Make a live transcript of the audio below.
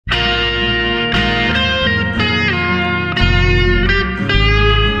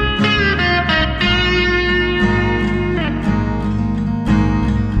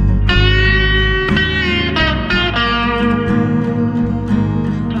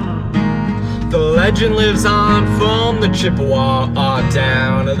legend lives on from the Chippewa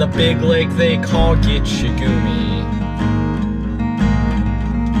down to the big lake they call Gitchigumi.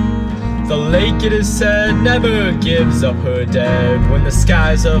 The lake, it is said, never gives up her dead when the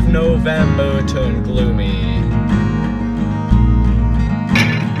skies of November turn gloomy.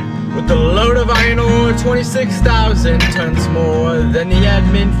 With a load of iron ore, 26,000 tons more than the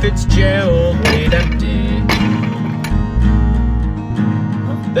Edmund Fitzgerald laid empty.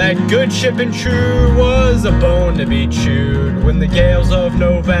 That good ship and true was a bone to be chewed when the gales of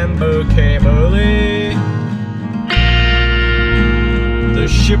November came early. The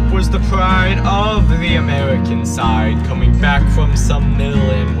ship was the pride of the American side, coming back from some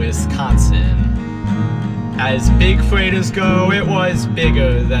mill in Wisconsin. As big freighters go, it was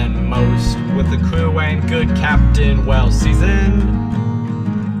bigger than most, with the crew and good captain well seasoned,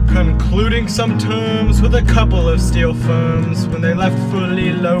 concluding some terms with a couple of steel firms when they left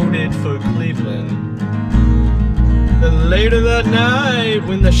fully loaded for Cleveland. Then later that night,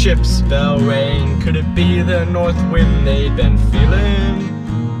 when the ship's bell rang, could it be the north wind they'd been feeling?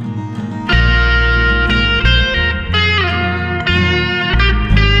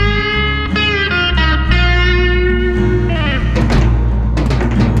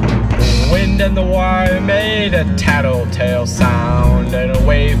 And the wire made a tattletale sound, and a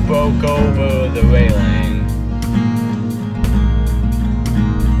wave broke over the railing.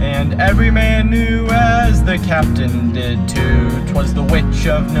 And every man knew, as the captain did too, 'twas the witch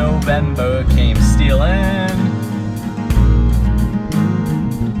of November came stealing.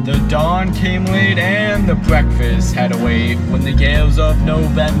 The dawn came late and the breakfast had to wait when the gales of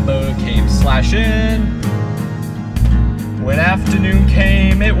November came slashing. When afternoon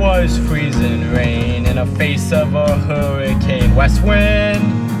came, it was freezing rain in the face of a hurricane west wind.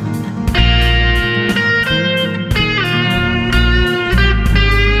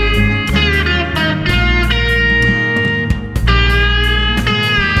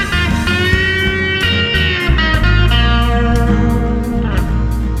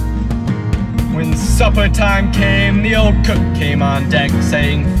 When supper time came, the old cook came on deck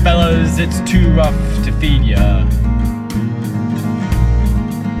saying, "Fellas, it's too rough to feed ya."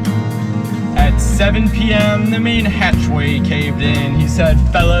 At 7 p.m. the main hatchway caved in. He said,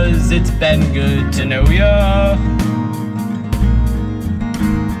 "Fellas, it's been good to know ya."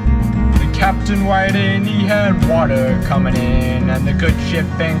 The captain widened, he had water coming in, and the good ship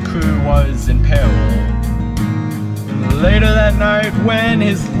and crew was in peril. And later that night, when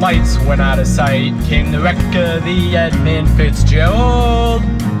his lights went out of sight, came the wreck of the Edmund Fitzgerald.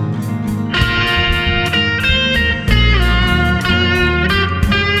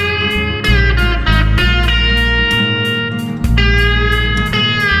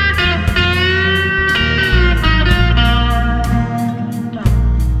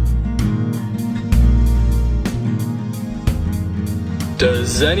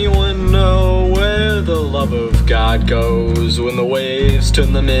 Does anyone know where the love of God goes when the waves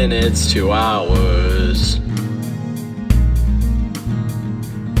turn the minutes to hours?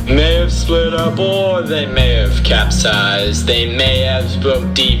 May have split up or they may have capsized. They may have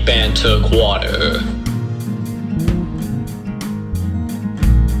broke deep and took water.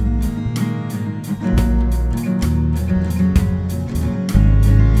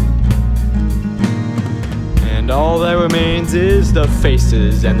 All that remains is the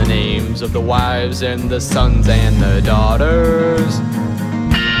faces and the names of the wives and the sons and the daughters.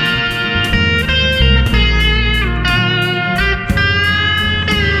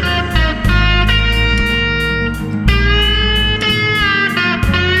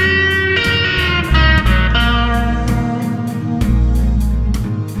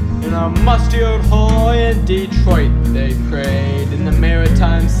 In a musty old hall in Detroit they prayed in the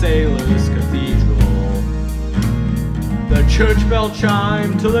Maritime Sailors Cathedral. The church bell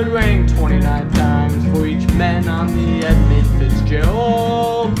chimed till it rang 29 times for each man on the Edmund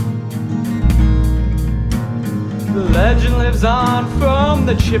Fitzgerald. The legend lives on from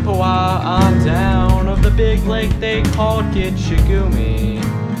the Chippewa on down of the big lake they called Gitchigumi.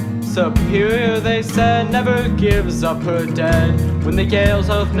 Superior, they said, never gives up her dead when the gales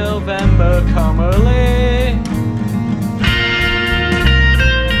of November come early.